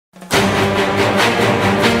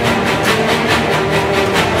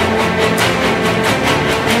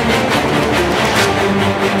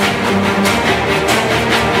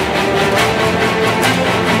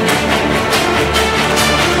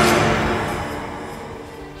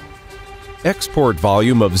Export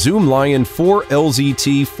volume of Zoomlion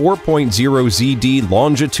 4LZ-4.0ZD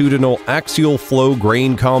longitudinal axial flow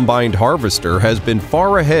grain combined harvester has been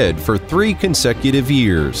far ahead for 3 consecutive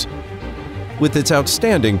years. With its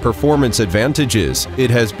outstanding performance advantages, it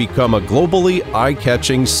has become a globally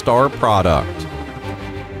eye-catching star product.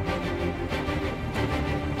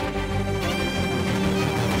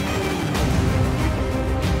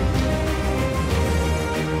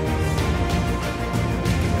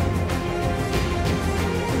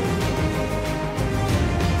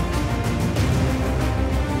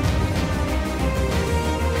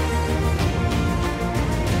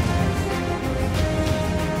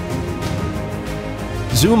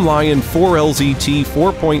 Zoomlion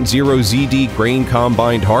 4LZ-4.0ZD grain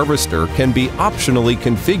combined harvester can be optionally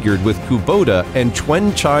configured with Kubota and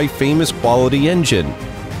Chuan Chai famous quality engine,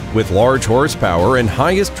 with large horsepower and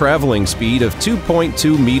highest traveling speed of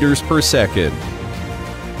 2.2 meters per second.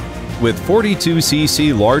 With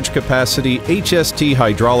 42cc large capacity HST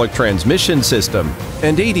hydraulic transmission system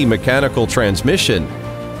and 80 mechanical transmission,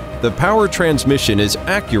 the power transmission is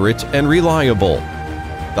accurate and reliable.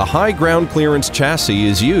 The high ground clearance chassis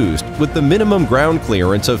is used with the minimum ground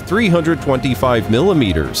clearance of 325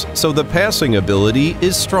 millimeters, so the passing ability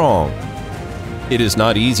is strong. It is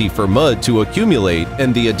not easy for mud to accumulate,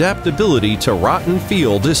 and the adaptability to rotten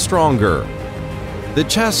field is stronger. The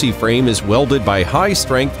chassis frame is welded by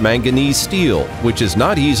high-strength manganese steel, which is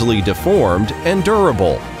not easily deformed and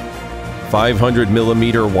durable. 500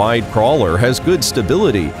 millimeter wide crawler has good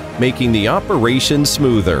stability, making the operation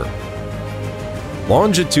smoother.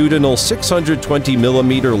 Longitudinal 620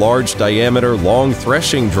 millimeter large diameter long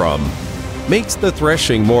threshing drum makes the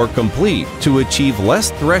threshing more complete to achieve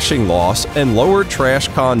less threshing loss and lower trash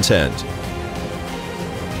content.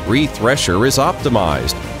 Re-thresher is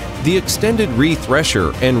optimized. The extended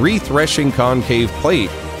re-thresher and re-threshing concave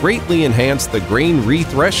plate greatly enhance the grain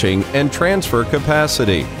re-threshing and transfer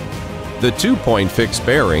capacity. The 2-point fixed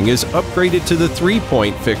bearing is upgraded to the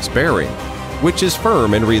 3-point fixed bearing, which is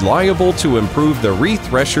firm and reliable to improve the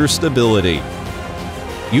re-thresher stability.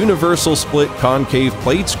 Universal split concave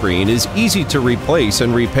plate screen is easy to replace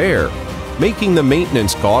and repair, making the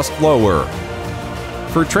maintenance cost lower.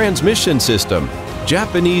 For transmission system,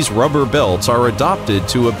 Japanese rubber belts are adopted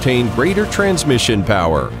to obtain greater transmission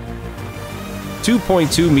power.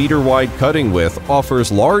 2.2 meter wide cutting width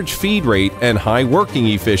offers large feed rate and high working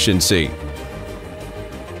efficiency.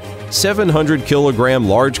 700 kilogram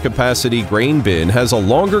large capacity grain bin has a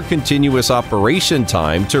longer continuous operation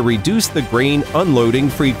time to reduce the grain unloading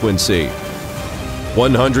frequency.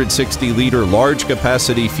 160 liter large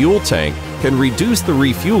capacity fuel tank can reduce the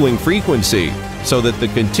refueling frequency so that the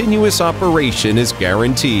continuous operation is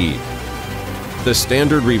guaranteed. The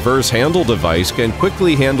standard reverse handle device can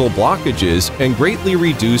quickly handle blockages and greatly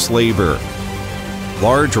reduce labor.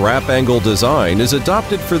 Large wrap angle design is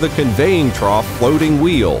adopted for the conveying trough floating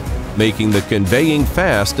wheel, making the conveying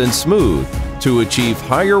fast and smooth to achieve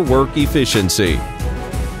higher work efficiency.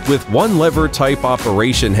 With one lever type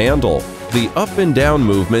operation handle, the up and down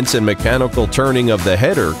movements and mechanical turning of the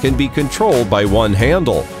header can be controlled by one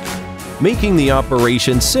handle, making the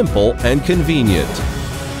operation simple and convenient.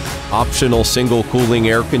 Optional single cooling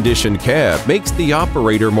air-conditioned cab makes the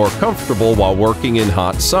operator more comfortable while working in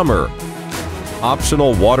hot summer.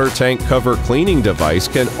 Optional water tank cover cleaning device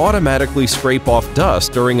can automatically scrape off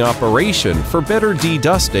dust during operation for better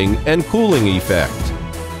dedusting and cooling effect.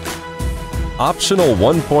 Optional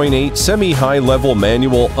 1.8 semi-high level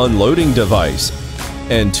manual unloading device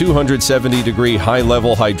and 270-degree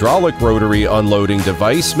high-level hydraulic rotary unloading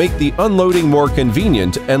device make the unloading more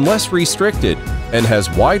convenient and less restricted, and has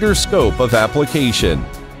wider scope of application.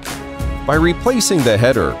 By replacing the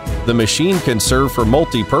header, the machine can serve for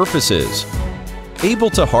multi-purposes.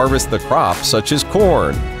 Able to harvest the crops such as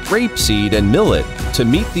corn, rapeseed, and millet to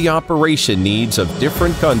meet the operation needs of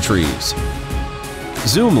different countries.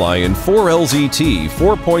 Zoomlion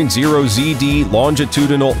 4LZ-4.0ZD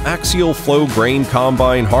longitudinal axial flow grain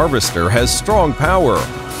combine harvester has strong power,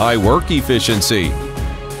 high work efficiency,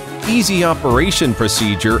 easy operation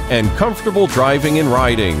procedure, and comfortable driving and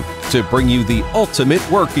riding to bring you the ultimate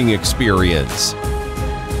working experience.